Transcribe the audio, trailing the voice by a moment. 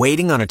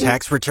Waiting on a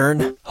tax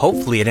return?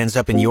 Hopefully it ends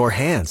up in your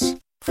hands.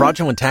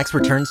 Fraudulent tax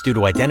returns due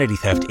to identity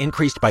theft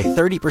increased by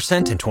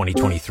 30% in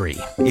 2023.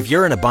 If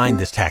you're in a bind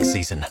this tax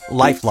season,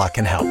 LifeLock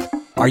can help.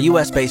 Our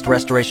U.S.-based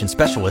restoration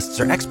specialists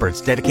are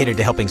experts dedicated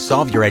to helping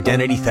solve your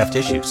identity theft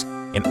issues.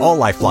 And all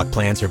LifeLock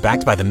plans are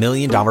backed by the $1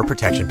 Million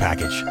Protection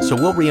Package. So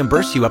we'll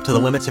reimburse you up to the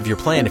limits of your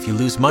plan if you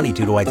lose money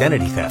due to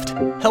identity theft.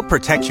 Help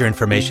protect your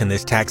information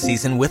this tax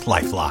season with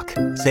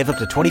LifeLock. Save up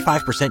to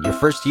 25% your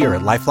first year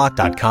at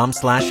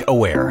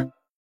LifeLock.com/aware.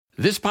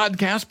 This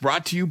podcast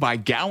brought to you by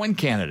Gowan,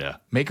 Canada,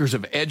 makers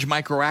of Edge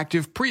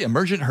Microactive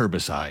pre-emergent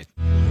herbicide.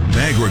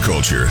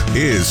 Agriculture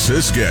is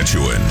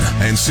Saskatchewan,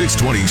 and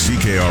 620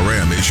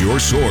 CKRM is your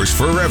source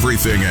for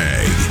everything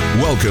ag.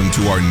 Welcome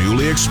to our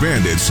newly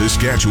expanded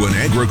Saskatchewan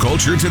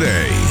Agriculture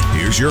Today.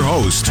 Here's your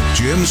host,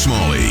 Jim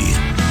Smalley.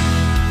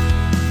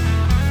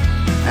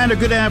 And a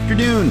good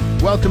afternoon.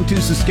 Welcome to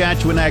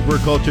Saskatchewan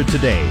Agriculture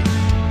Today.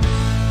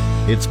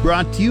 It's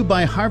brought to you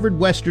by Harvard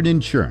Western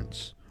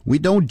Insurance. We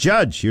don't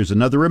judge. Here's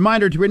another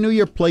reminder to renew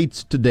your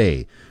plates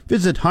today.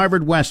 Visit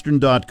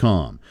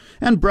harvardwestern.com.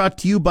 And brought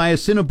to you by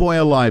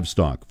Assiniboia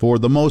Livestock for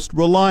the most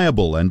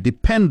reliable and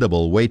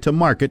dependable way to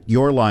market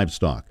your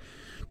livestock.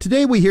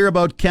 Today we hear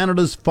about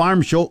Canada's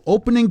Farm Show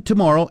opening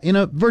tomorrow in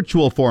a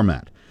virtual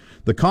format.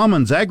 The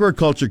Commons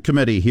Agriculture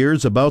Committee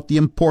hears about the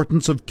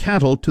importance of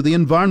cattle to the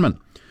environment.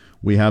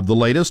 We have the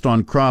latest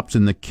on crops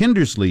in the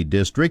Kindersley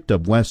district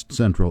of West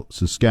Central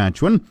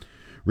Saskatchewan.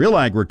 Real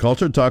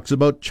Agriculture talks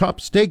about Chopped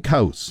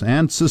Steakhouse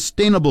and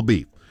sustainable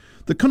beef.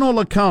 The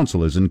Canola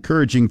Council is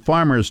encouraging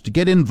farmers to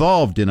get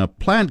involved in a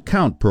plant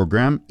count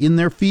program in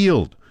their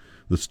field.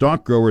 The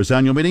Stock Growers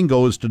Annual Meeting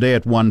goes today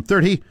at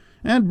 1:30,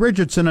 and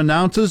Richardson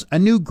announces a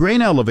new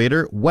grain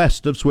elevator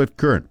west of Swift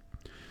Current.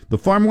 The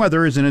farm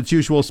weather is in its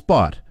usual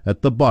spot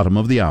at the bottom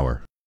of the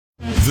hour.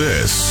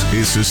 This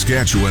is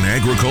Saskatchewan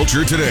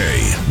Agriculture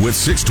Today with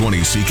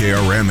 620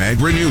 CKRM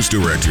Agri-News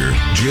Director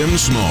Jim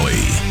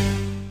Smalley.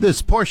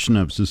 This portion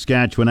of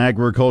Saskatchewan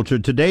Agriculture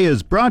Today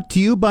is brought to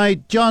you by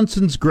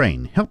Johnson's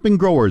Grain, helping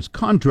growers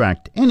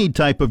contract any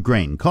type of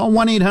grain. Call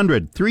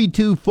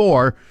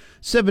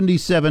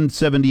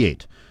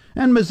 1-800-324-7778.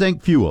 And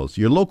Mazenk Fuels,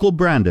 your local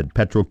branded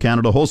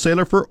Petro-Canada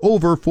wholesaler for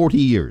over 40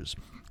 years.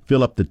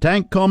 Fill up the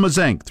tank, call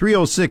Mazenk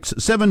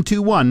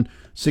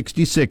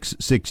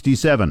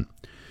 306-721-6667.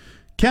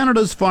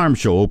 Canada's Farm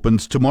Show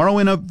opens tomorrow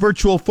in a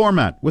virtual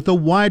format with a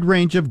wide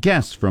range of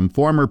guests from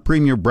former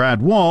Premier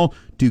Brad Wall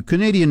to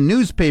Canadian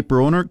newspaper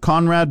owner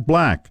Conrad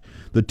Black.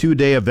 The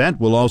two-day event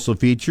will also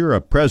feature a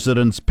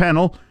president's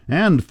panel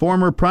and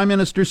former Prime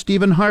Minister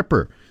Stephen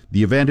Harper.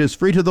 The event is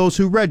free to those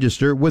who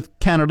register with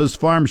Canada's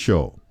Farm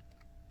Show.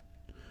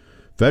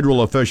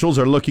 Federal officials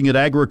are looking at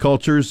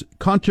agriculture's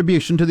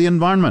contribution to the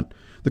environment.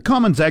 The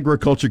Commons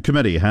Agriculture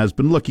Committee has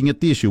been looking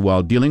at the issue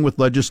while dealing with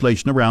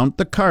legislation around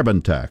the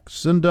carbon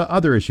tax and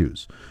other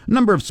issues. A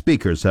number of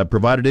speakers have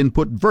provided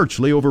input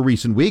virtually over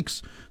recent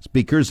weeks.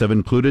 Speakers have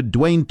included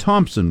Dwayne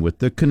Thompson with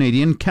the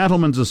Canadian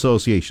Cattlemen's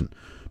Association.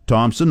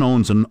 Thompson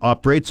owns and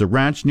operates a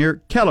ranch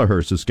near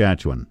Kelleher,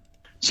 Saskatchewan.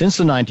 Since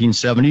the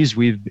 1970s,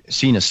 we've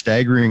seen a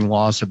staggering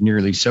loss of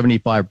nearly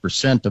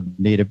 75% of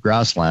native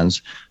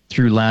grasslands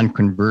through land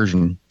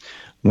conversion.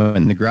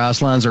 When the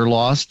grasslands are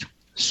lost,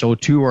 so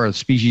too are the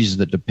species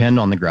that depend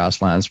on the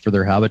grasslands for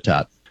their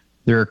habitat.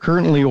 There are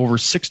currently over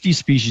 60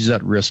 species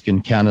at risk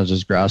in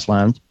Canada's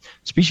grasslands,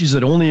 species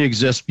that only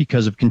exist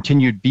because of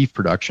continued beef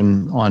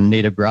production on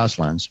native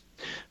grasslands.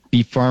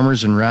 Beef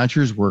farmers and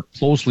ranchers work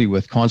closely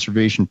with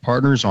conservation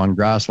partners on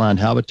grassland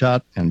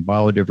habitat and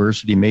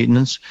biodiversity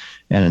maintenance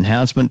and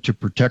enhancement to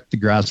protect the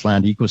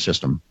grassland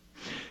ecosystem.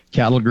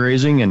 Cattle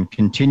grazing and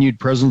continued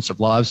presence of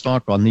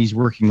livestock on these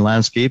working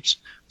landscapes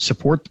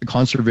support the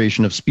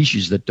conservation of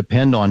species that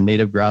depend on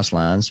native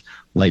grasslands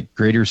like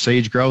greater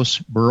sage-grouse,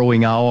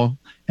 burrowing owl,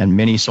 and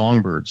many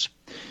songbirds.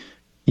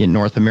 In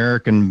North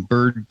American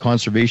Bird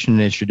Conservation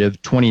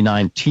Initiative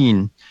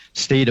 2019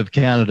 State of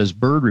Canada's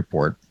Bird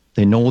Report,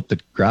 they note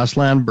that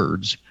grassland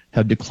birds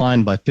have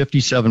declined by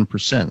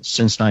 57%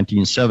 since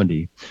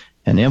 1970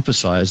 and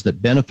emphasize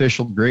that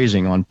beneficial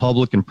grazing on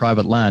public and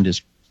private land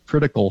is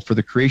critical for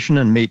the creation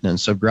and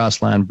maintenance of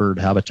grassland bird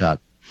habitat.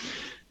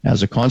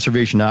 As a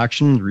conservation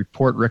action, the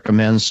report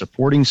recommends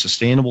supporting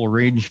sustainable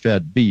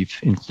range-fed beef,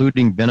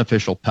 including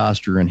beneficial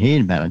pasture and hay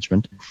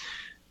management.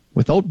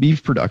 Without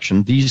beef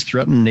production, these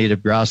threatened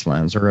native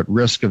grasslands are at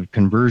risk of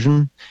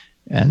conversion,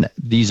 and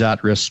these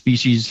at-risk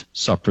species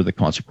suffer the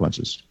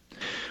consequences.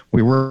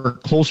 We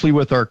work closely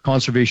with our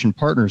conservation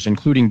partners,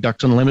 including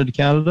Ducks Unlimited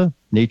Canada,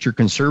 Nature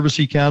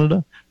Conservancy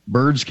Canada,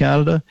 Birds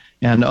Canada,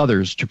 and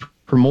others to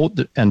promote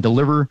and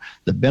deliver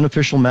the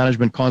beneficial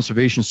management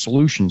conservation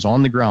solutions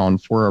on the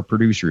ground for our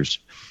producers.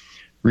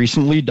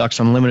 Recently, Ducks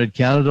Unlimited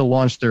Canada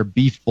launched their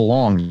Beef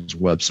Belongs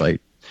website,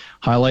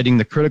 highlighting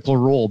the critical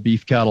role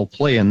beef cattle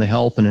play in the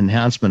health and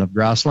enhancement of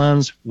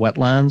grasslands,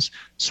 wetlands,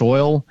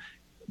 soil,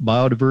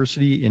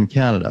 biodiversity in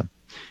Canada.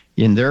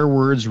 In their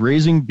words,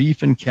 raising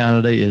beef in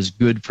Canada is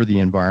good for the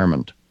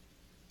environment.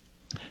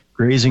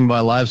 Grazing by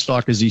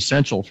livestock is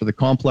essential for the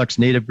complex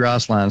native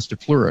grasslands to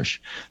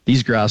flourish.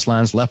 These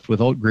grasslands left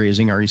without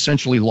grazing are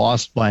essentially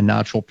lost by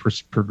natural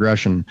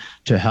progression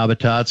to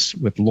habitats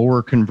with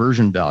lower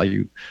conversion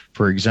value,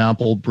 for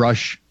example,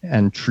 brush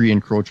and tree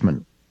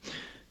encroachment.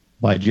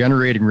 By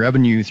generating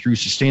revenue through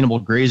sustainable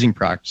grazing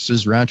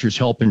practices, ranchers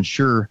help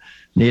ensure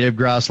native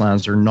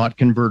grasslands are not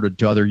converted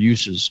to other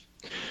uses.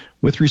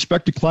 With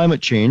respect to climate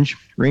change,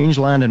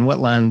 rangeland and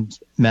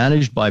wetlands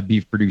managed by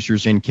beef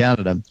producers in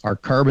Canada are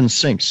carbon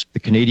sinks. The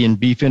Canadian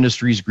beef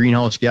industry's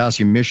greenhouse gas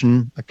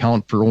emission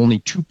account for only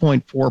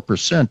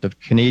 2.4% of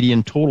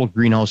Canadian total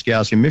greenhouse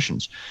gas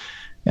emissions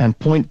and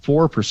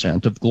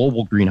 0.4% of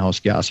global greenhouse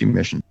gas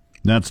emissions.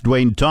 That's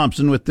Dwayne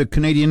Thompson with the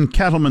Canadian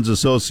Cattlemen's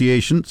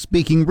Association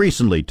speaking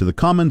recently to the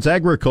Commons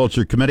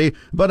Agriculture Committee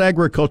about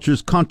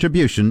agriculture's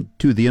contribution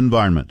to the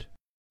environment.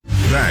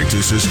 Back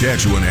to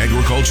Saskatchewan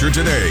Agriculture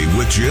Today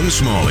with Jim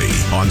Smalley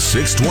on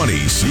 620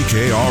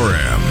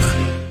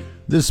 CKRM.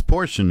 This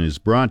portion is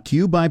brought to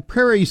you by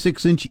Prairie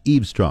 6-inch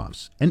eaves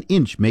troughs. An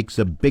inch makes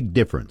a big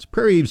difference.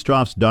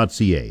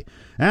 PrairieEavesTroughs.ca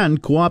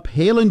and Co-op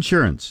Hail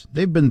Insurance.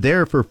 They've been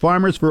there for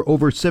farmers for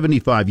over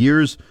 75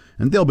 years,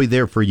 and they'll be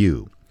there for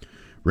you.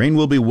 Rain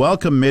will be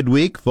welcome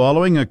midweek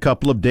following a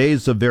couple of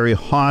days of very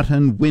hot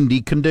and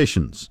windy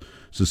conditions.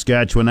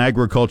 Saskatchewan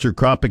Agriculture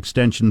Crop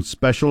Extension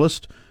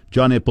Specialist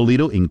John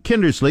Ippolito in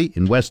Kindersley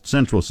in west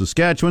central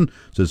Saskatchewan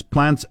says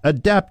plants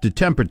adapt to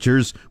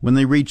temperatures when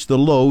they reach the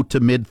low to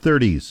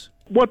mid-30s.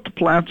 What the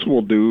plants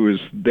will do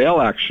is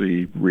they'll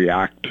actually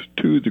react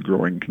to the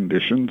growing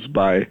conditions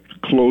by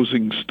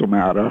closing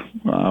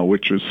stomata,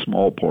 which is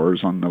small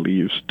pores on the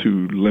leaves,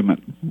 to limit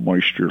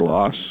moisture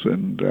loss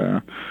and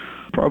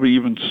probably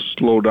even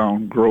slow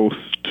down growth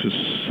to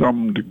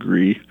some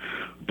degree.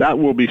 That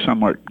will be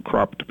somewhat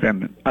crop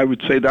dependent. I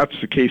would say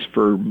that's the case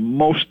for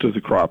most of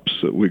the crops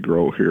that we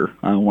grow here.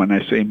 When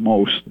I say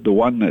most, the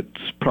one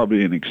that's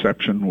probably an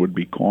exception would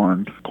be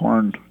corn.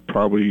 Corn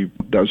probably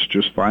does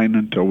just fine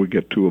until we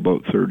get to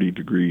about 30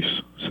 degrees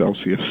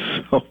Celsius.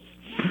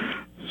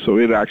 So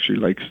it actually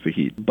likes the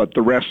heat. But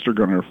the rest are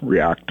going to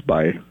react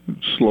by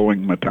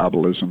slowing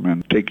metabolism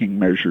and taking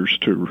measures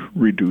to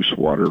reduce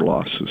water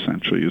loss,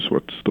 essentially, is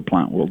what the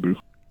plant will do.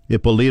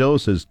 Ippolito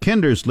says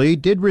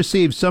Kindersley did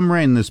receive some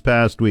rain this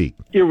past week.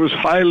 It was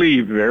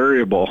highly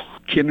variable.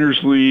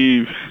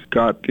 Kindersley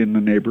got in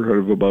the neighborhood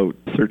of about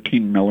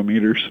 13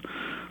 millimeters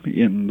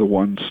in the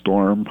one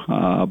storm,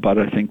 but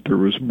I think there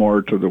was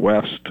more to the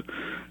west.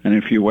 And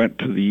if you went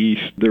to the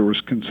east, there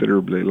was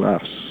considerably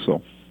less.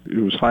 So it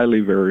was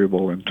highly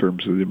variable in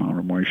terms of the amount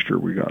of moisture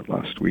we got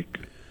last week.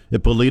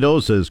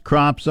 Ippolito says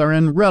crops are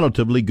in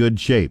relatively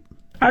good shape.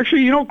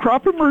 Actually,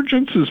 crop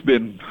emergence has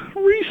been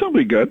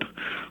reasonably good.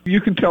 You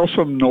can tell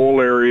some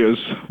knoll areas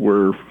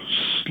were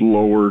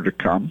slower to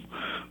come,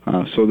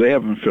 so they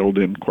haven't filled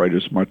in quite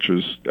as much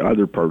as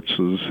other parts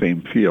of the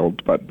same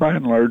field. But by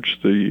and large,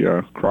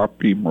 the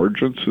crop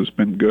emergence has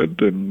been good,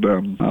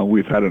 and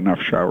we've had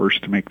enough showers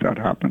to make that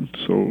happen.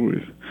 So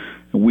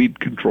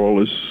weed control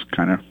has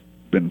kind of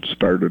been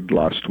started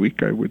last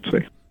week, I would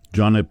say.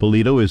 John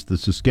Ippolito is the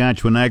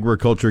Saskatchewan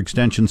Agriculture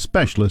Extension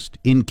Specialist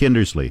in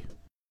Kindersley.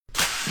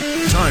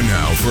 Time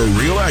now for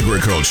Real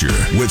Agriculture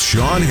with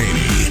Sean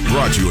Haney.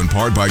 Brought to you in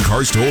part by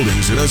Karst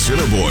Holdings in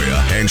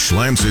Assiniboia and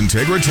Schlamps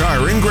Integra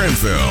Tire in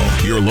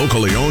Grenfell. Your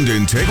locally owned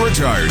Integra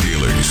Tire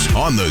dealers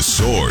on The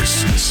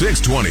Source,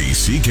 620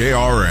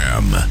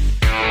 CKRM.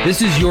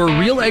 This is your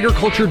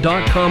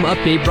RealAgriculture.com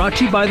update brought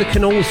to you by the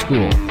Canola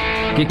School.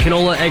 Get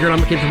canola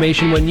agronomic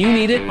information when you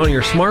need it on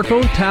your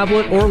smartphone,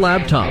 tablet, or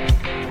laptop.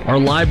 Our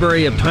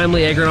library of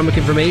timely agronomic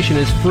information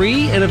is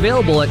free and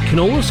available at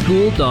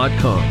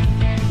canolaschool.com.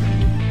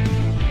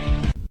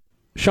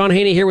 Sean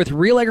Haney here with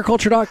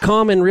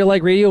RealAgriculture.com and Real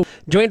Ag Radio,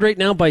 joined right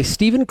now by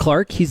Stephen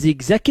Clark. He's the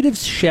executive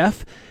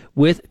chef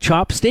with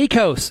Chop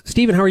Steakhouse.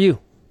 Stephen, how are you?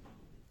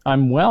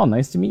 I'm well.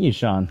 Nice to meet you,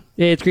 Sean.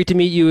 Yeah, it's great to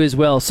meet you as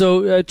well.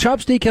 So Chop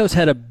Steakhouse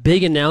had a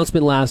big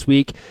announcement last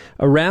week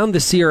around the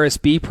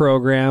CRSB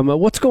program.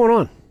 What's going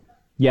on?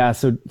 Yeah,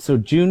 so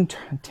June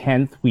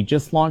 10th, we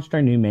just launched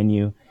our new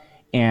menu,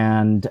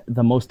 and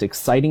the most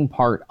exciting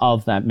part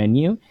of that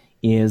menu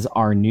is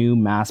our new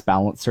mass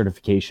balance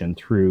certification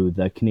through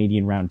the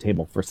Canadian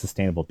Roundtable for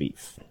Sustainable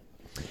Beef.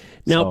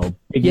 Now,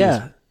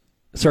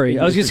 sorry,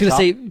 I was just going to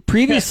say,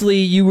 previously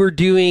you were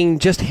doing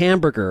just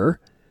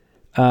hamburger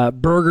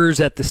burgers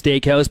at the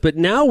steakhouse, but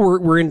now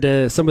we're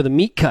into some of the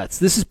meat cuts.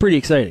 This is pretty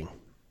exciting.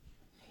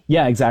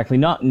 Yeah, exactly.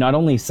 Not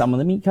only some of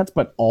the meat cuts,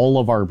 but all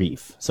of our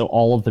beef. So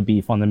all of the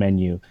beef on the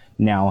menu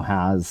now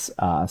has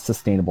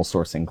sustainable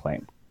sourcing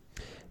claim.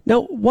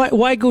 Now,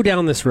 why go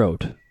down this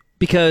road?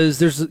 Because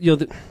there's,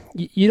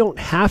 you don't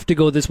have to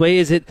go this way.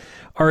 Is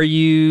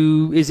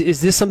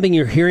this something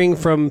you're hearing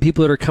from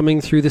people that are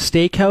coming through the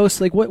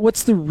steakhouse? Like,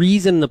 what's the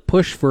reason, the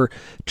push for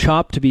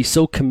Chop to be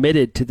so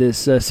committed to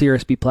this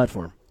CRSB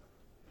platform?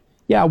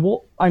 Yeah,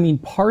 well, I mean,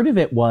 part of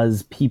it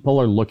was people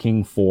are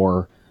looking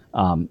for,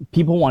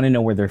 people want to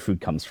know where their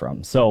food comes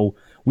from. So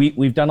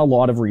we've done a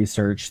lot of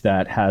research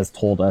that has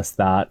told us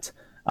that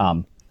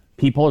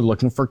people are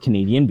looking for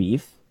Canadian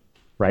beef,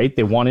 right?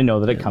 They want to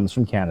know that it comes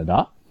from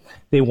Canada.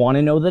 They want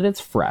to know that it's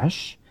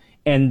fresh.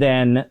 And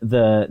then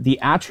the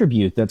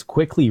attribute that's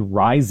quickly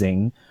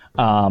rising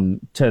to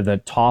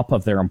the top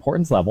of their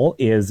importance level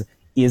is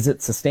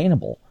it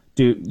sustainable?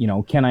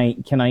 Can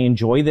I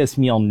enjoy this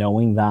meal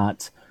knowing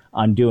that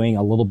I'm doing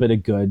a little bit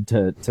of good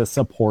to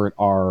support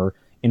our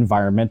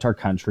environment, our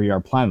country, our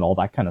planet, all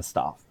that kind of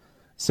stuff.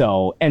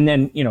 So, and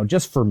then,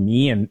 just for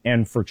me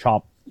and for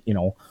Chop,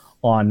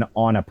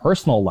 on a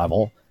personal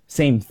level,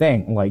 same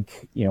thing.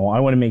 Like, I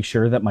want to make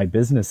sure that my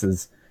business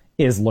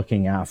is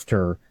looking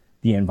after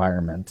the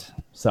environment.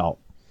 So.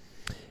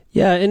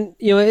 Yeah, and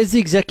as the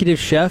executive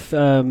chef,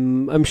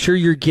 I'm sure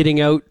you're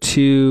getting out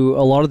to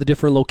a lot of the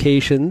different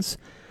locations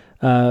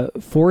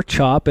for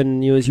Chop,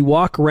 and as you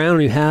walk around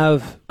and you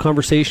have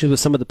conversations with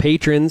some of the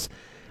patrons,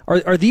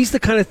 are these the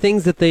kind of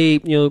things that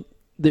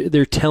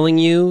they're telling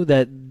you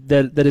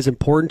that is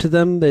important to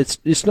them? That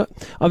it's not,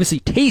 obviously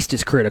taste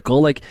is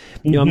critical. Like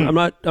I'm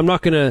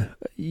not gonna.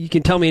 You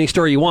can tell me any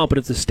story you want, but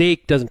if the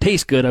steak doesn't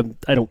taste good,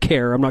 I don't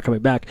care. I'm not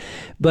coming back.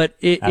 But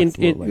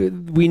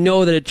we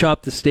know that at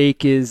Chop the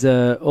steak is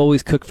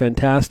always cooked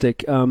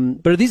fantastic.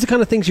 But are these the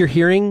kind of things you're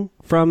hearing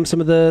from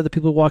some of the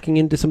people walking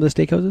into some of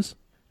the steakhouses?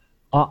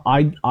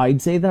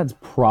 I'd say that's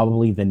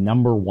probably the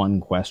number one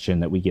question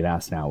that we get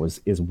asked now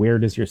is where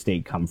does your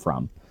steak come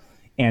from?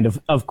 And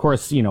of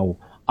course,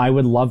 I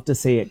would love to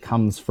say it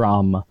comes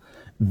from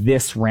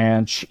this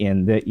ranch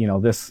in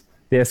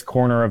this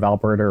corner of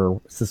Alberta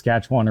or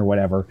Saskatchewan or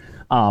whatever.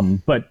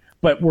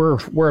 But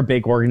we're a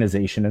big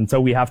organization, and so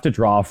we have to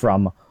draw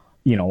from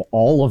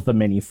all of the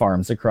many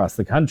farms across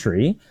the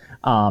country.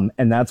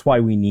 And that's why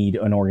we need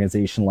an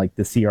organization like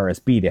the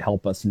CRSB to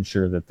help us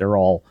ensure that they're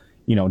all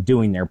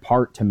doing their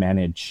part to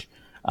manage,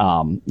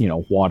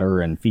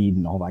 water and feed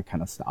and all that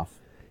kind of stuff.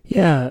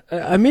 Yeah,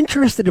 I'm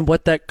interested in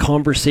what that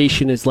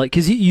conversation is like,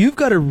 because you've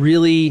got to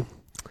really,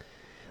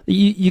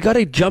 you got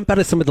to jump out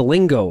of some of the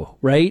lingo,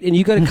 right? And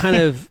you got to kind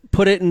of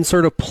put it in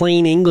sort of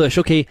plain English.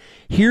 Okay,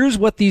 here's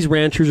what these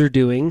ranchers are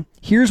doing.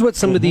 Here's what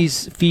some of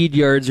these feed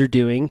yards are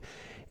doing.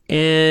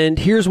 And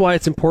here's why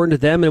it's important to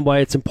them and why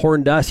it's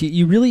important to us.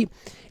 You really,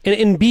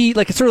 and be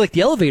like, it's sort of like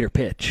the elevator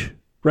pitch,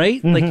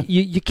 right? Like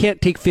you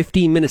can't take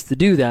 15 minutes to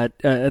do that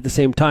at the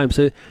same time.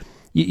 So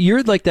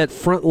you're like that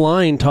front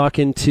line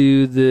talking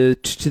to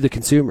the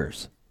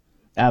consumers.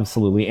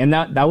 Absolutely. And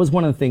that was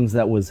one of the things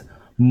that was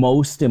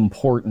most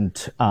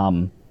important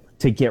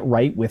to get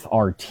right with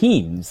our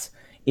teams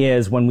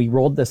is when we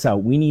rolled this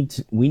out, we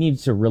need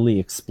to really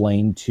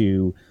explain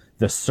to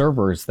the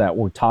servers that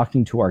we're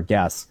talking to our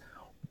guests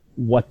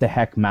what the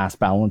heck mass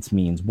balance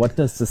means. What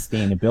does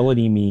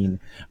sustainability mean,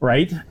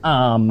 right?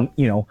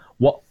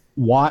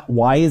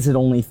 Why is it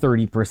only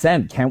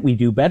 30%? Can't we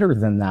do better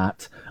than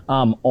that?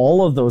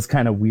 All of those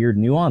kind of weird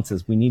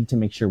nuances, we need to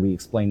make sure we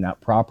explain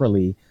that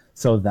properly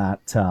so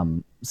that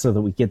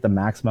we get the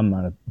maximum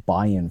amount of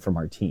buy-in from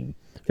our team.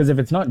 Because if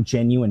it's not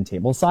genuine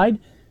tableside,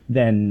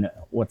 then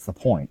what's the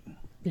point?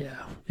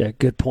 Yeah,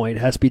 good point. It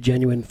has to be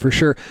genuine for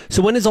sure.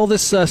 So when is all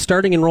this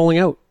starting and rolling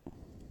out?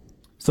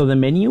 So the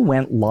menu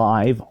went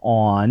live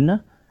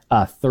on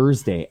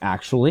Thursday,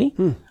 actually.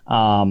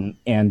 And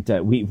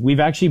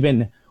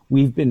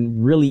we've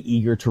been really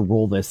eager to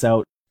roll this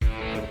out.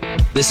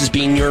 This has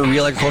been your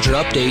Real Agriculture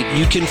Update.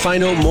 You can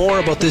find out more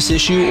about this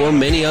issue or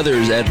many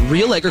others at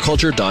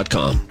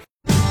realagriculture.com.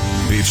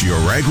 It's your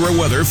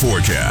agri-weather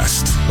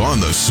forecast on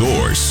The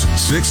Source,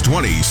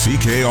 620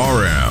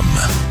 CKRM.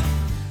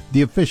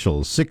 The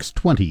official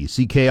 620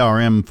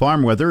 CKRM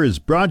farm weather is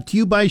brought to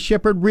you by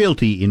Shepherd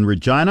Realty in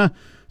Regina,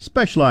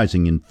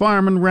 specializing in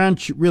farm and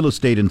ranch real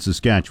estate in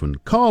Saskatchewan.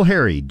 Call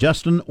Harry,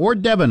 Justin, or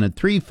Devin at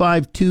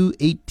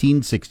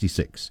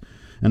 352-1866.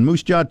 And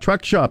Moose Jaw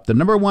Truck Shop, the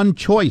 #1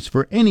 choice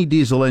for any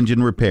diesel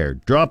engine repair.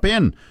 Drop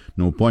in,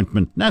 no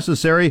appointment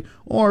necessary,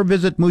 or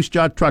visit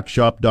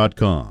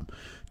moosejawtruckshop.com.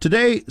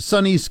 Today,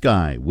 sunny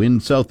sky,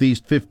 wind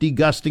southeast 50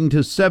 gusting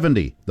to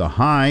 70, the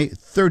high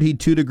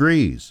 32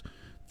 degrees.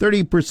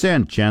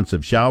 30% chance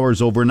of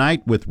showers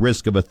overnight with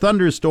risk of a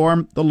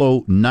thunderstorm, the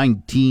low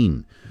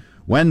 19.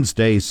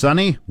 Wednesday,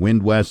 sunny,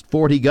 wind west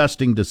 40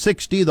 gusting to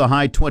 60, the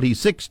high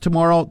 26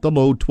 tomorrow, the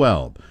low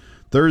 12.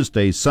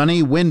 Thursday,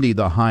 sunny, windy,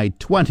 the high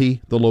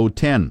 20, the low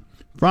 10.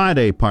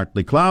 Friday,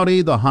 partly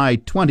cloudy, the high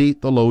 20,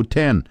 the low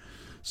 10.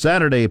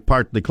 Saturday,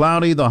 partly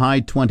cloudy, the high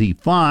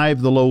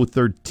 25, the low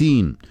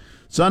 13.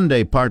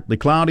 Sunday, partly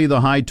cloudy, the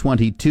high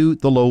 22,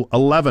 the low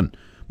 11.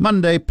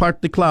 Monday,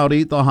 partly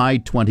cloudy, the high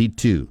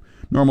 22.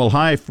 Normal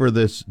high for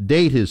this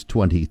date is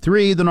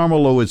 23, the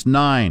normal low is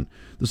 9.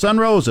 The sun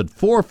rose at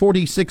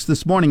 4:46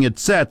 this morning. It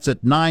sets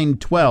at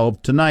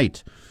 9:12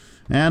 tonight.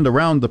 And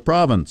around the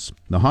province,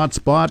 the hot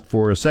spot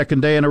for a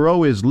second day in a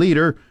row is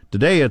Leader.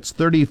 Today it's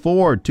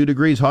 34, 2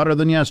 degrees hotter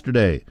than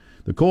yesterday.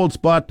 The cold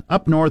spot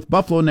up north,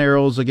 Buffalo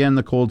Narrows, again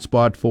the cold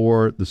spot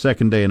for the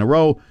second day in a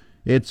row.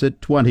 It's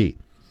at 20.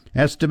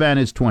 Estevan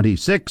is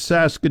 26,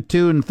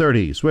 Saskatoon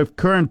 30, Swift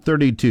Current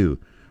 32,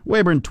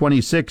 Weyburn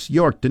 26,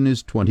 Yorkton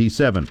is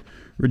 27.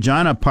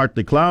 Regina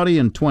partly cloudy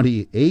and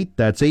 28,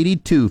 that's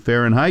 82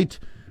 Fahrenheit.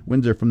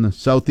 Winds are from the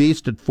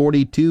southeast at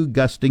 42,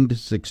 gusting to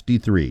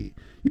 63.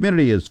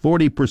 Humidity is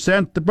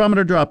 40%, the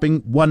barometer dropping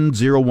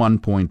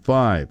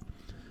 101.5.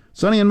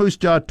 Sunny in Moose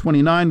Jaw,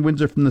 29,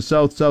 winds are from the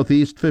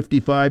south-southeast,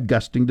 55,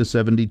 gusting to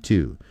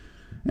 72.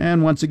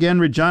 And once again,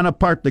 Regina,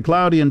 partly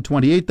cloudy and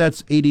 28,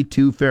 that's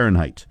 82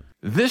 Fahrenheit.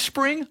 This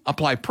spring,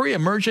 apply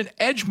pre-emergent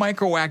Edge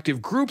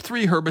Microactive Group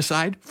 3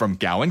 herbicide from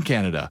Gowan,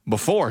 Canada,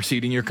 before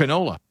seeding your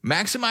canola.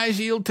 Maximize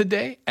yield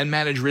today and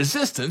manage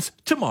resistance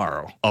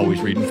tomorrow. Always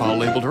read and follow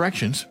label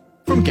directions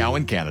from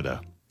Gowan, Canada.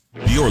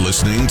 You're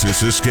listening to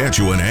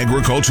Saskatchewan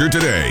Agriculture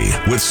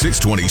Today with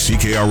 620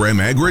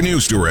 CKRM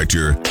Agri-News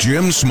Director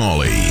Jim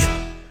Smalley.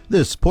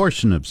 This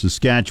portion of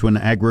Saskatchewan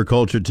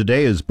Agriculture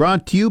Today is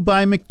brought to you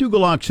by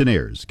McDougall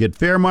Auctioneers. Get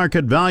fair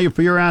market value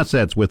for your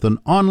assets with an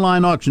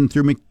online auction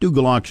through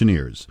McDougall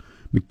Auctioneers,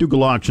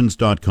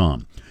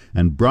 McDougallAuctions.com.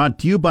 And brought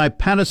to you by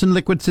Pattison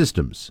Liquid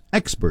Systems,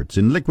 experts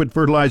in liquid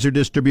fertilizer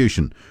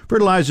distribution.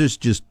 Fertilizer's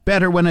just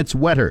better when it's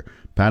wetter.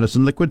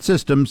 Pattison Liquid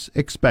Systems,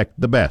 expect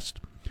the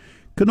best.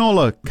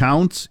 Canola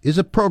Counts is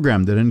a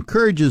program that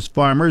encourages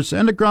farmers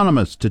and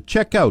agronomists to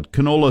check out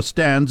canola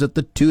stands at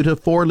the 2 to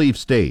 4 leaf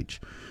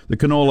stage. The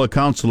Canola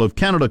Council of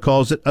Canada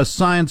calls it a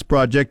science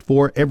project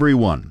for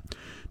everyone.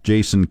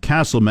 Jason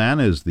Castleman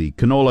is the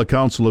Canola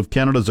Council of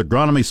Canada's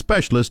agronomy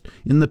specialist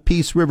in the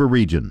Peace River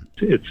region.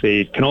 It's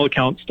a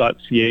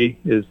canolacounts.ca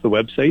is the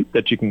website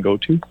that you can go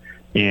to.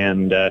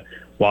 And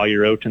while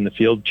you're out in the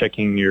field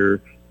doing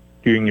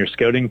your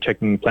scouting,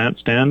 checking plant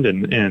stand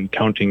and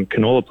counting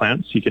canola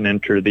plants, you can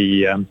enter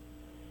the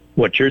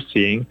what you're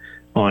seeing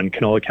on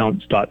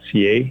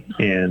canolacounts.ca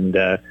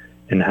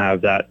and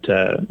have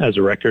that as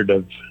a record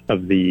of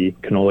the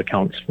canola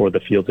counts for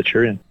the field that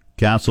you're in.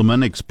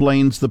 Castleman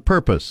explains the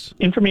purpose.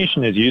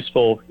 Information is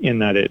useful in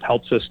that it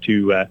helps us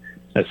to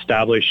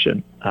establish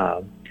an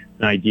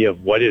idea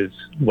of what is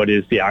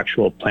the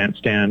actual plant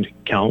stand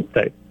count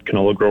that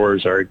canola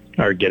growers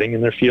are getting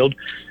in their field.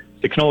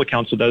 The Canola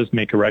Council does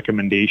make a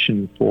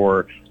recommendation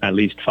for at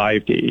least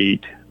 5 to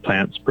 8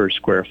 plants per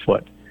square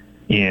foot.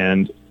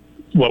 And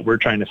what we're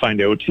trying to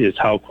find out is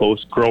how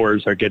close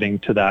growers are getting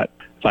to that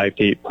 5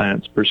 to 8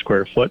 plants per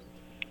square foot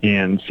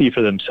and see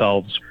for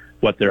themselves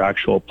what their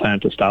actual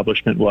plant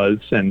establishment was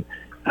and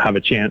have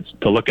a chance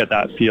to look at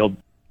that field.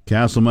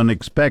 Castleman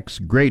expects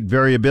great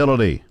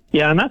variability.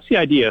 Yeah, and that's the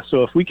idea.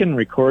 So if we can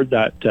record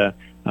that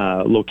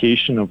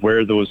location of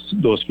where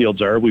those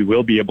fields are, we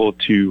will be able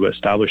to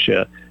establish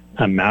a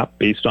map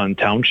based on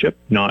township,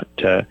 not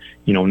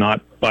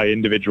by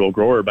individual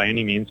grower by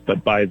any means,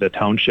 but by the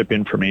township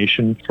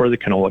information for the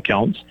canola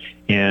counts,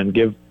 and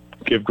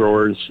give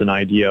growers an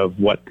idea of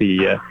what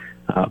the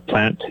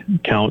plant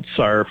counts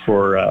are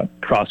for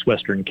across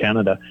Western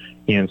Canada.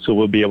 And so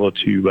we'll be able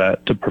to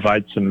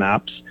provide some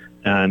maps,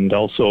 and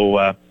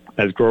also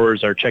as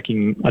growers are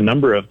checking a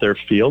number of their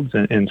fields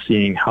and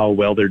seeing how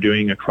well they're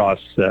doing across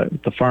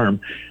the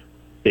farm,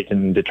 they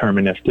can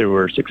determine if they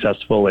were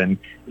successful in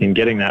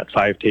getting that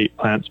 5 to 8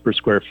 plants per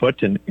square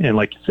foot. And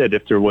like you said,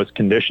 if there was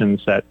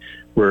conditions that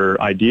were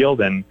ideal,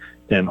 then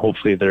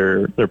hopefully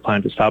their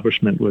plant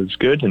establishment was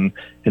good. And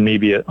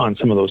maybe on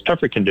some of those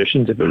tougher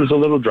conditions, if it was a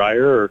little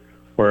drier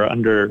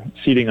or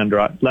seeding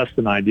under less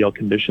than ideal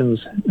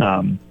conditions,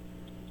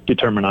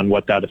 determine on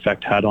what that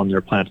effect had on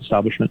their plant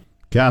establishment.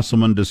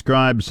 Castleman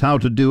describes how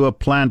to do a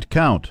plant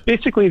count.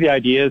 Basically, the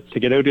idea is to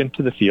get out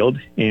into the field,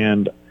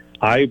 and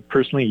I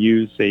personally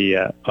use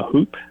a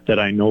hoop that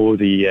I know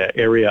the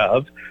area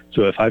of.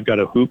 So if I've got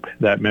a hoop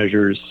that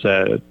measures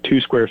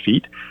 2 square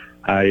feet,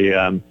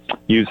 I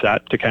use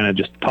that to kind of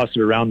just toss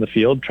it around the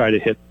field, try to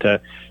hit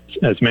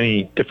as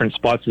many different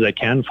spots as I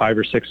can. 5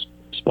 or 6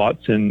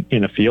 spots in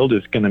a field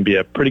is going to be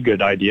a pretty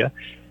good idea.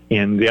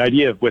 And the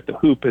idea with the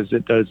hoop is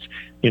it does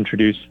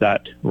introduce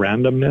that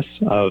randomness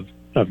of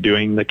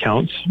doing the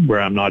counts, where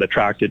I'm not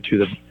attracted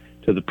to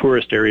the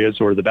poorest areas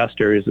or the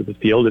best areas of the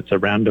field. It's a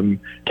random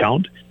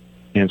count.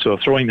 And so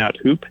throwing that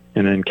hoop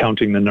and then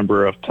counting the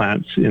number of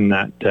plants in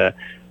that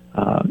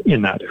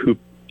hoop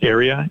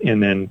area,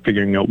 and then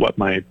figuring out what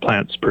my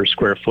plants per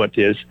square foot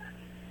is.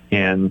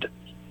 And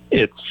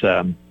it's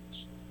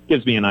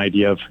gives me an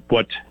idea of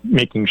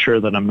making sure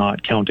that I'm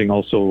not counting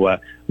also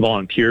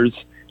volunteers,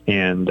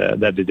 and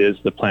that it is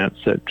the plants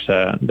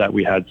that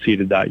we had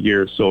seeded that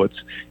year. So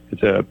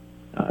it's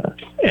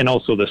and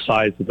also the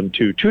size of them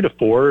too. 2 to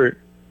 4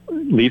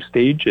 leaf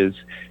stage is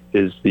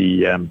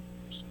the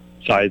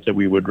size that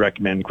we would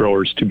recommend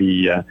growers to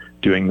be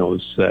doing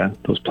those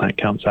plant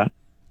counts at.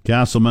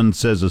 Castleman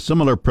says a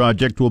similar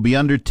project will be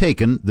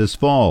undertaken this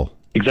fall.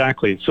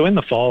 Exactly. So in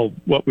the fall,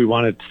 what we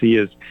wanted to see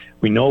is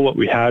we know what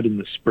we had in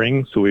the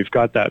spring, so we've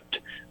got that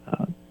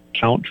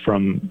count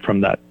from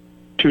that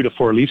 2 to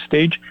 4 leaf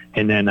stage,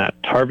 and then at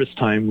harvest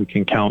time we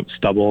can count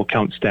stubble,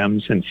 count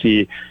stems, and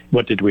see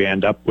what did we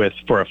end up with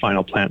for a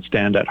final plant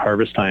stand at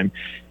harvest time.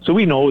 So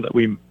we know that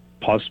we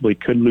possibly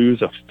could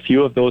lose a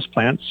few of those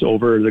plants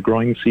over the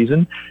growing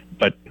season,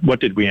 but what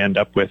did we end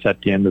up with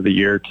at the end of the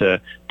year to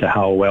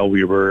how well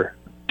we were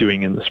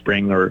doing in the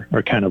spring, or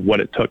kind of what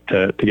it took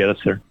to get us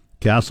there.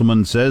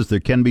 Castleman says there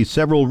can be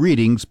several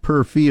readings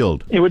per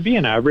field. It would be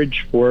an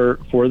average for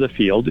the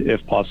field,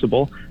 if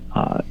possible.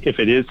 If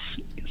it is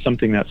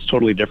something that's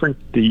totally different,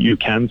 you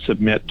can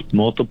submit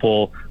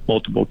multiple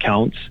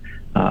counts.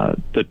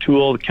 The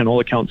tool, the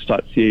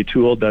canolacounts.ca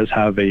tool, does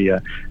have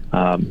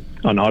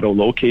an auto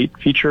locate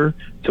feature,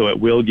 so it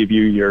will give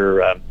you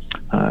your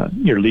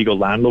legal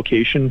land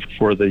location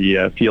for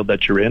the field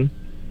that you're in,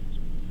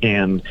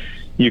 and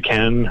you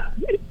can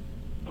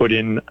put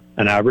in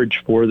an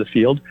average for the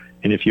field.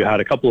 And if you had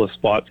a couple of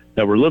spots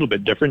that were a little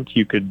bit different,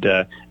 you could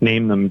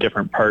name them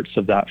different parts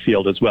of that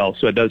field as well.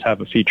 So it does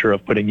have a feature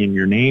of putting in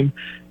your name,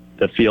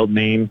 the field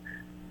name,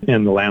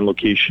 and the land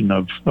location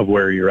of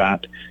where you're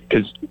at.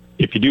 Because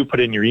if you do put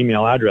in your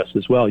email address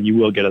as well, you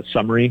will get a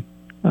summary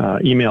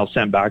email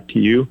sent back to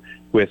you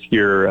with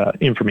your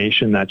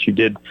information that you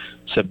did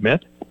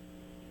submit.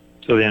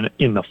 So then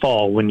in the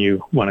fall, when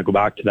you want to go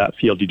back to that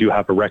field, you do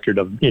have a record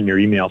in your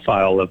email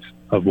file of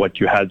what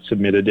you had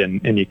submitted,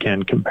 and you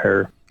can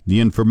compare. The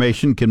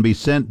information can be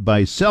sent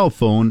by cell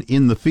phone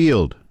in the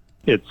field.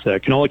 It's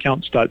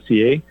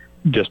canolacounts.ca.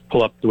 Just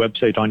pull up the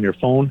website on your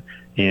phone,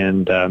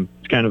 and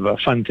it's kind of a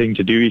fun thing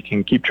to do. You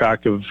can keep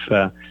track of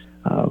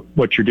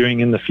what you're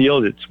doing in the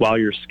field. It's while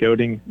you're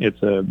scouting.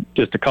 It's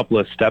just a couple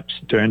of steps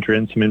to enter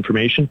in some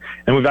information.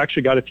 And we've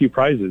actually got a few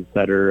prizes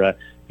that are,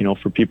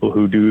 for people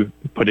who do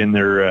put in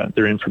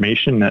their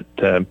information at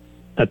the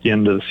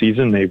end of the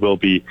season. They will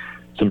be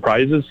some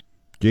prizes.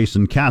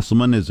 Jason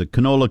Castleman is a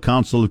Canola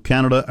Council of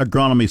Canada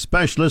agronomy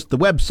specialist. The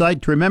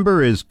website to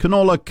remember is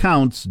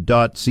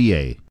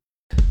canolacounts.ca.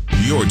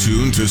 You're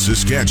tuned to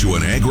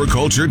Saskatchewan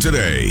Agriculture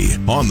Today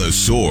on The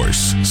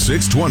Source,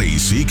 620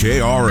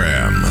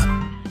 CKRM.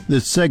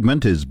 This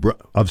segment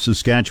of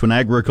Saskatchewan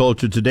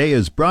Agriculture Today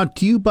is brought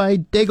to you by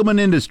Degelman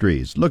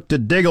Industries. Look to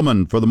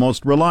Degelman for the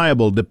most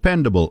reliable,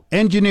 dependable,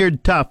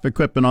 engineered tough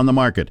equipment on the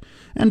market.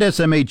 And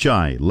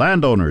SMHI.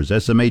 Landowners,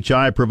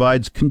 SMHI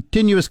provides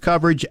continuous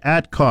coverage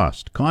at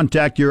cost.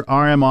 Contact your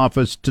RM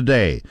office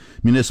today.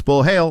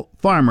 Municipal Hail,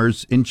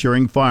 farmers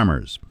insuring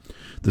farmers.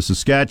 The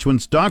Saskatchewan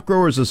Stock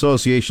Growers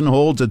Association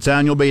holds its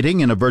annual meeting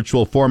in a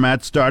virtual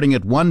format starting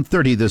at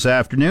 1:30 this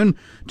afternoon.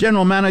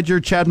 General Manager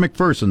Chad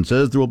McPherson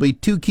says there will be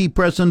two key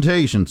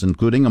presentations,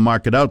 including a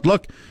market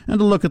outlook and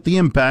a look at the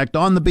impact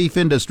on the beef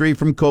industry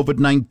from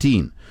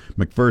COVID-19.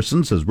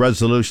 McPherson says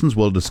resolutions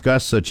will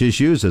discuss such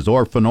issues as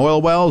orphan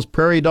oil wells,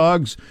 prairie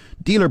dogs,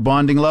 dealer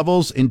bonding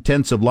levels,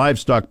 intensive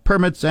livestock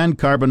permits, and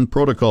carbon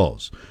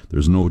protocols.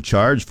 There's no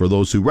charge for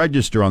those who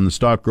register on the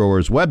Stock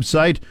Growers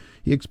website.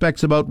 He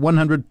expects about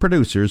 100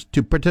 producers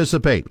to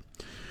participate.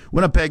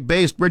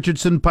 Winnipeg-based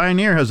Richardson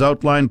Pioneer has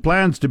outlined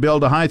plans to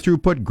build a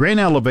high-throughput grain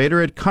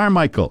elevator at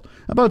Carmichael,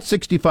 about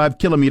 65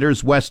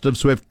 kilometers west of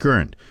Swift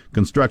Current.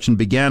 Construction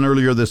began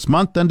earlier this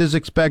month and is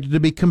expected to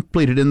be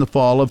completed in the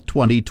fall of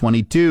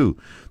 2022.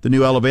 The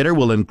new elevator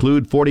will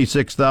include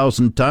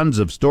 46,000 tons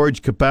of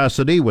storage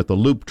capacity with a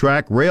loop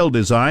track rail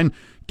design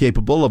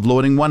capable of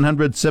loading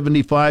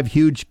 175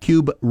 huge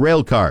cube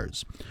rail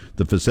cars.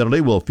 The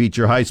facility will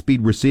feature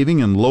high-speed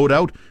receiving and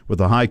load-out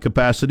with a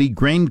high-capacity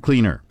grain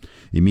cleaner.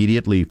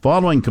 Immediately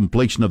following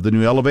completion of the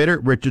new elevator,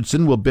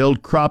 Richardson will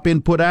build crop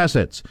input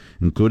assets,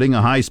 including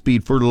a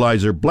high-speed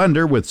fertilizer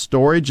blender with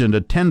storage and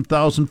a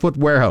 10,000-foot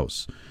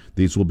warehouse.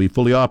 These will be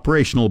fully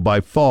operational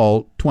by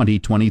fall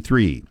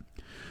 2023.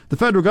 The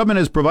federal government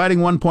is providing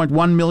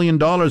 $1.1 million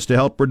to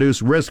help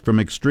reduce risk from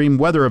extreme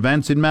weather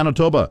events in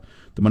Manitoba.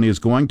 The money is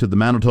going to the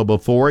Manitoba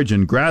Forage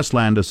and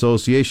Grassland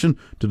Association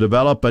to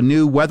develop a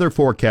new weather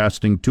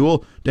forecasting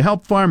tool to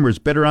help farmers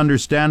better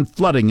understand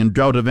flooding and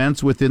drought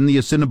events within the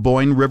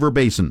Assiniboine River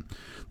Basin.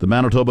 The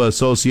Manitoba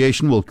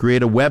Association will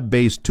create a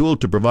web-based tool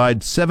to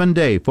provide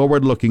 7-day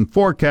forward-looking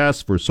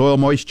forecasts for soil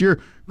moisture,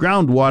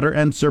 groundwater,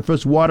 and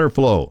surface water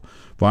flow.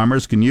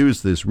 Farmers can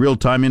use this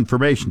real-time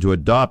information to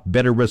adopt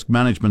better risk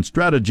management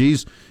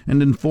strategies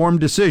and inform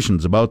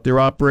decisions about their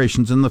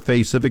operations in the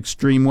face of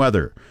extreme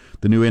weather.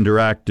 The new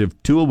interactive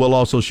tool will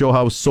also show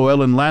how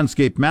soil and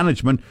landscape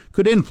management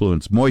could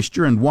influence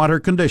moisture and water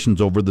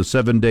conditions over the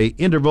 7-day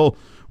interval,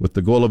 with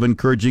the goal of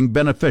encouraging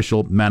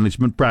beneficial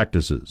management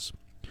practices.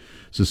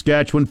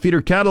 Saskatchewan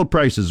feeder cattle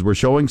prices were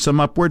showing some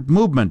upward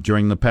movement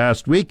during the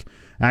past week.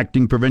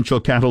 Acting provincial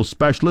cattle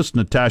specialist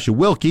Natasha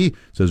Wilkie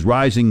says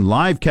rising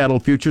live cattle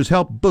futures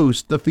help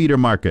boost the feeder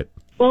market.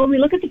 Well, when we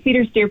look at the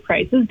feeder steer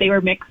prices, they were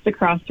mixed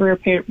across the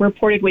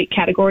reported weight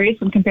categories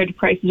when compared to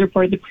prices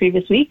reported the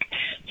previous week.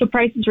 So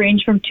prices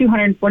range from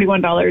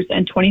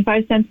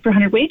 $241.25 per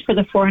hundredweight for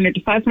the 400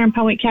 to 500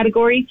 pound weight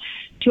category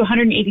to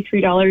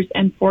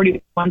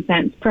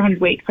 $183.41 per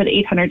hundredweight for the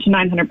 800 to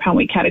 900 pound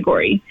weight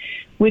category.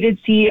 We did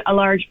see a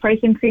large price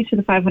increase for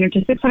the 500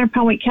 to 600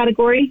 pound weight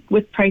category,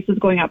 with prices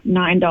going up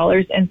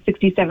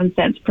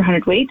 $9.67 per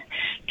hundredweight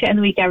to end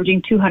the week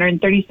averaging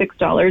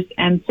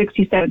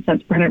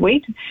 $236.67 per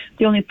hundredweight.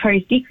 The only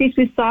price decrease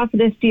we saw for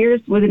the steers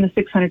was in the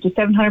 600 to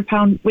 700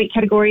 pound weight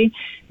category.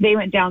 They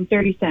went down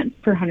 30 cents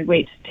per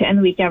hundredweight to end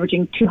the week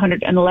averaging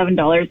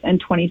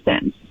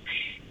 $211.20.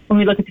 When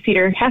we look at the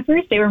feeder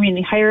heifers, they were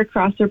mainly higher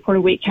across the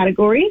reported weight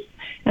categories.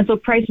 And so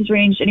prices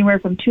ranged anywhere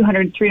from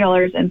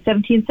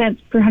 $203.17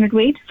 per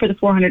hundredweight for the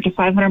 400 to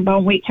 500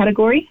 pound weight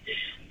category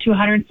to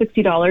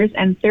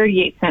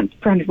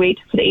 $160.38 per hundredweight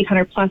for the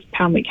 800 plus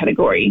pound weight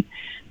category.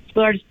 The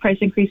largest price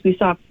increase we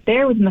saw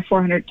there was in the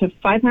 400 to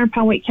 500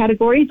 pound weight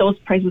category. Those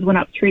prices went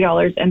up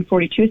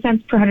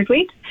 $3.42 per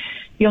hundredweight.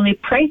 The only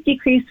price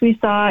decrease we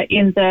saw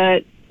in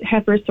the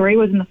heifer,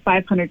 was in the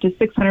 500 to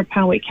 600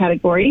 pound weight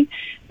category.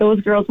 Those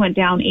girls went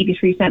down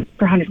 83 cents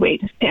per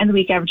hundredweight to end the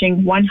week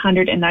averaging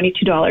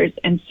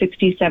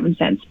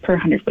 $192.67 per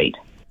hundredweight.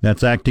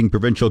 That's Acting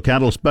Provincial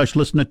Cattle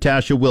Specialist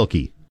Natasha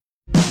Wilkie.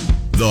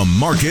 The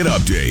Market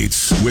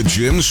Updates with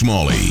Jim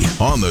Smalley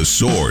on The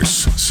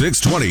Source,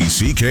 620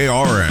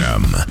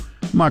 CKRM.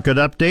 Market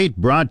Update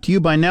brought to you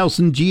by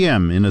Nelson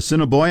GM in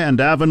Assiniboia and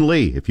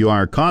Avonlea. If you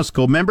are a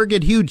Costco member,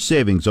 get huge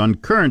savings on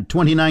current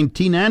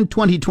 2019 and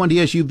 2020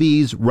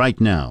 SUVs right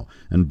now.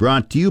 And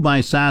brought to you by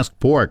Sask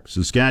Pork.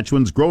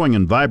 Saskatchewan's growing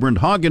and vibrant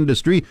hog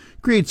industry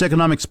creates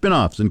economic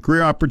spin-offs and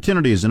career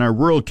opportunities in our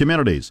rural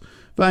communities.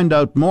 Find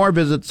out more,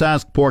 visit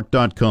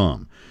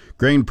saskpork.com.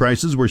 Grain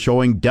prices were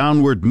showing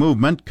downward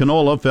movement.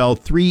 Canola fell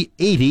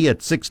 $3.80 at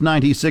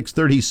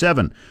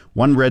 $696.37.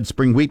 One red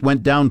spring wheat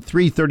went down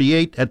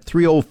 $3.38 at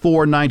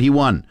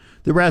 $304.91.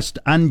 The rest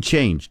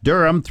unchanged.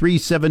 Durum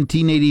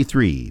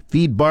 $317.83.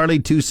 Feed barley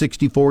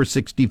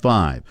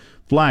 $264.65.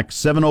 Flax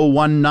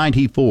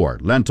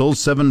 $701.94. Lentils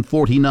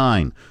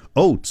 $749.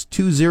 Oats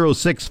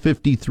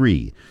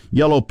 $206.53.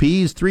 Yellow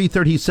peas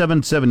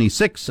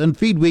 $337.76 and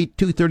feed wheat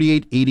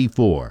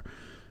 $238.84.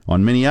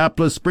 On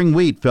Minneapolis, spring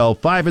wheat fell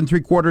 5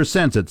 3/4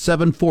 cents at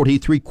 $7.40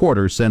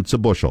 3/4 cents a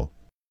bushel.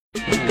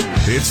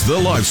 It's the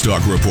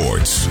Livestock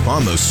Reports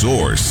on The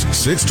Source,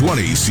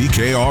 620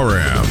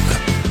 CKRM.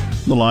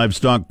 The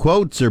livestock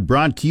quotes are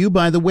brought to you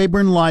by the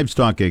Weyburn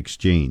Livestock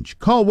Exchange.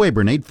 Call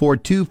Weyburn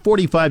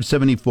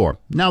 842-4574.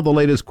 Now the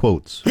latest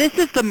quotes. This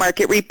is the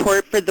market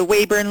report for the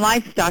Weyburn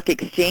Livestock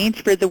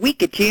Exchange for the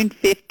week of June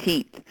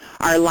 15th.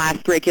 Our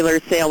last regular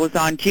sale was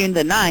on June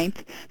the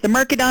 9th. The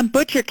market on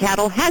butcher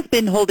cattle has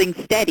been holding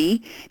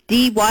steady.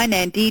 D1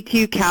 and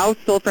D2 cows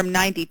sold from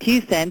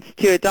 92 cents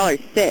to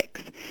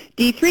 $1.06.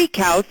 D3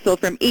 cows sold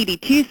from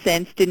 82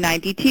 cents to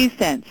 92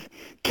 cents.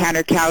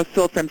 Counter cows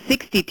sold from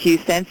 62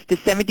 cents to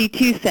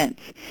 72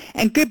 cents,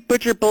 and good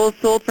butcher bulls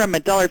sold from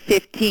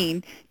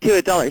 $1.15 to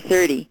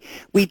 $1.30.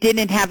 We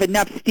didn't have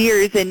enough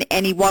steers in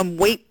any one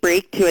weight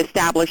break to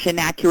establish an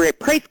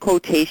accurate price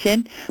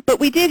quotation, but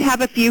we did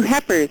have a few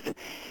heifers.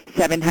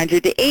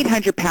 700 to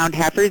 800 pound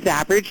heifers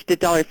averaged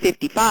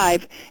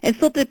 $1.55 and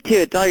sold up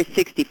to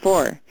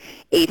 $1.64.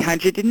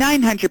 800 to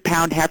 900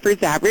 pound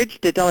heifers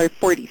averaged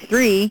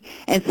 $1.43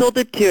 and sold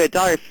up to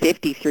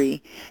 $1.53.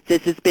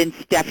 This has been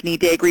Stephanie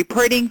Digg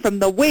reporting from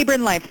the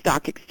Weyburn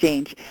Livestock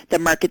Exchange, the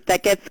market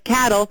that gets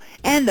cattle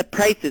and the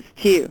prices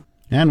too.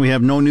 And we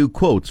have no new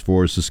quotes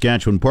for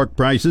Saskatchewan pork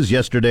prices.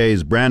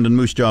 Yesterday's Brandon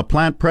Moose Jaw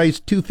plant price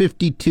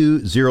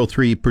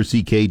 $252.03 per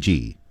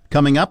CKG.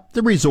 Coming up,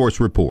 the resource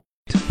report.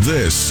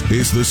 This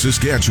is the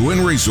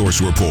Saskatchewan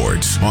Resource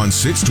Report on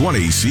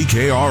 620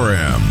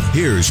 CKRM.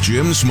 Here's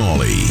Jim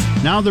Smalley.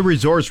 Now the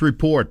Resource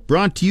Report,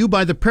 brought to you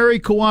by the Prairie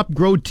Co-op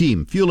Grow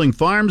Team, fueling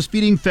farms,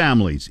 feeding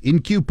families in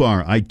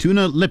Cupar,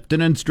 Ituna,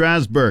 Lipton, and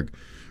Strasbourg.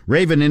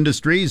 Raven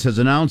Industries has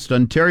announced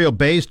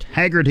Ontario-based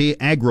Haggerty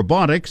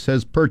Agrobotics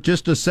has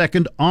purchased a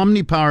second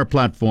OmniPower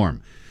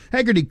platform.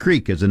 Haggerty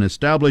Creek is an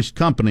established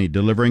company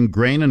delivering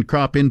grain and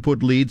crop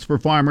input leads for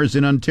farmers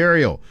in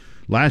Ontario.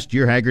 Last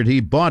year, Haggerty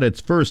bought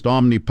its first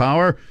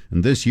OmniPower,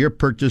 and this year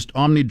purchased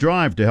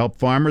OmniDrive to help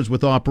farmers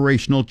with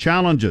operational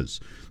challenges.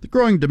 The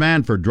growing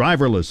demand for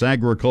driverless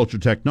agriculture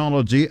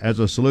technology as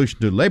a solution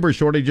to labor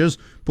shortages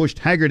pushed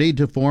Haggerty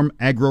to form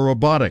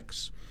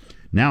AgroRobotics.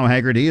 Now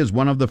Haggerty is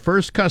one of the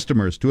first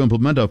customers to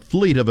implement a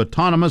fleet of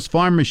autonomous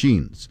farm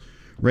machines.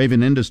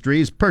 Raven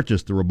Industries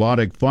purchased the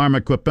robotic farm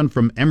equipment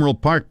from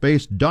Emerald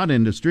Park-based Dot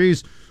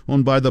Industries,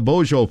 owned by the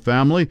Beaujeu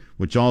family,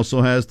 which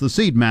also has the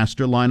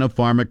Seedmaster line of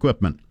farm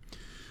equipment.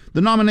 The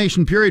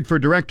nomination period for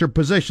director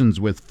positions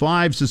with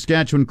 5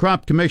 Saskatchewan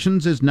crop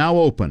commissions is now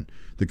open.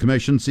 The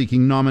commissions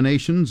seeking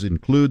nominations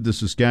include the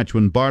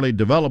Saskatchewan Barley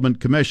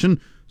Development Commission,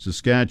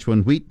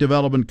 Saskatchewan Wheat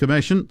Development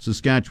Commission,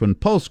 Saskatchewan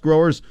Pulse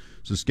Growers,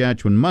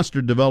 Saskatchewan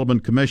Mustard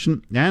Development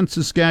Commission, and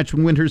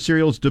Saskatchewan Winter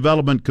Cereals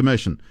Development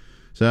Commission.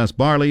 Sask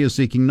Barley is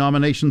seeking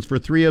nominations for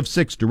 3 of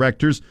 6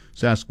 directors.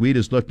 Sask Wheat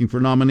is looking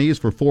for nominees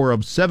for 4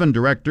 of 7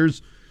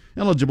 directors.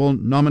 Eligible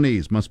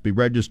nominees must be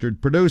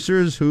registered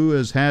producers who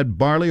has had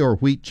barley or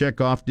wheat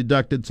checkoff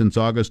deducted since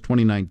August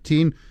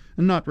 2019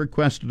 and not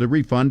requested a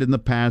refund in the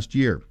past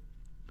year.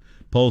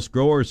 Pulse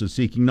Growers is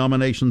seeking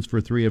nominations for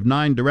 3 of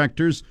 9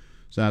 directors.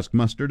 Sask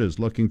Mustard is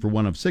looking for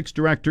 1 of 6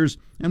 directors,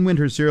 and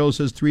Winter Cereals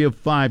has 3 of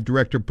 5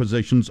 director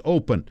positions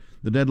open.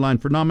 The deadline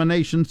for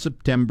nominations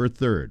September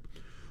 3rd.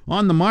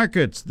 On the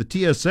markets, the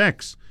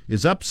TSX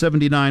is up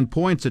 79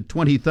 points at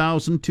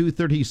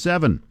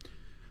 20,237.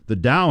 The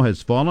Dow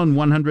has fallen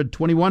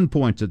 121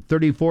 points at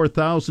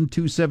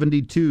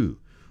 34,272.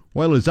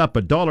 Oil is up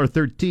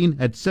 $1.13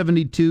 at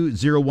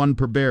 $72.01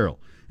 per barrel.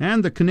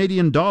 And the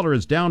Canadian dollar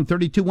is down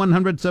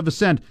 32/100ths of a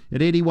cent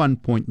at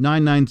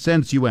 81.99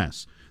 cents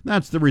U.S.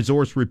 That's the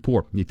Resource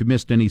Report. If you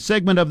missed any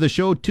segment of the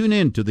show, tune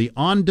in to the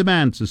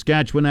on-demand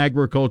Saskatchewan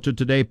Agriculture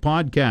Today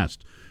podcast.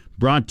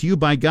 Brought to you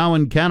by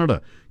Gowan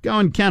Canada.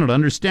 Gowan Canada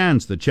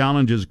understands the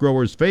challenges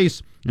growers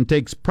face and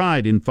takes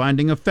pride in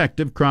finding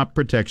effective crop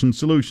protection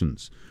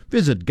solutions.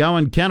 Visit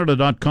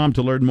GowanCanada.com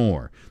to learn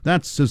more.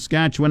 That's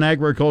Saskatchewan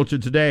Agriculture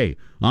Today.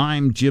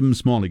 I'm Jim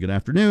Smalley. Good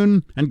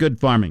afternoon and good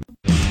farming.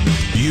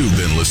 You've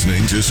been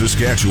listening to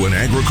Saskatchewan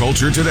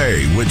Agriculture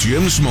Today with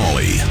Jim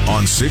Smalley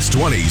on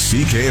 620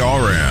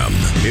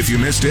 CKRM. If you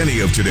missed any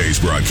of today's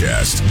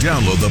broadcast,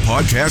 download the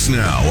podcast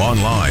now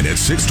online at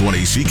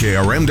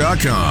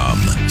 620CKRM.com.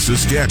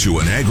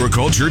 Saskatchewan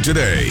Agriculture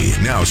Today,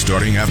 now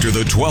starting after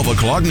the 12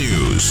 o'clock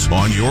news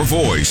on your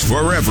voice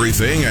for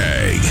everything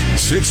ag.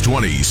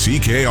 620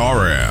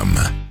 CKRM.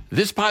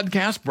 This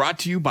podcast brought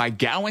to you by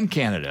Gowan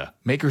Canada,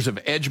 makers of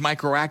Edge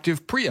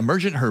Microactive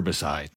Pre-Emergent Herbicide.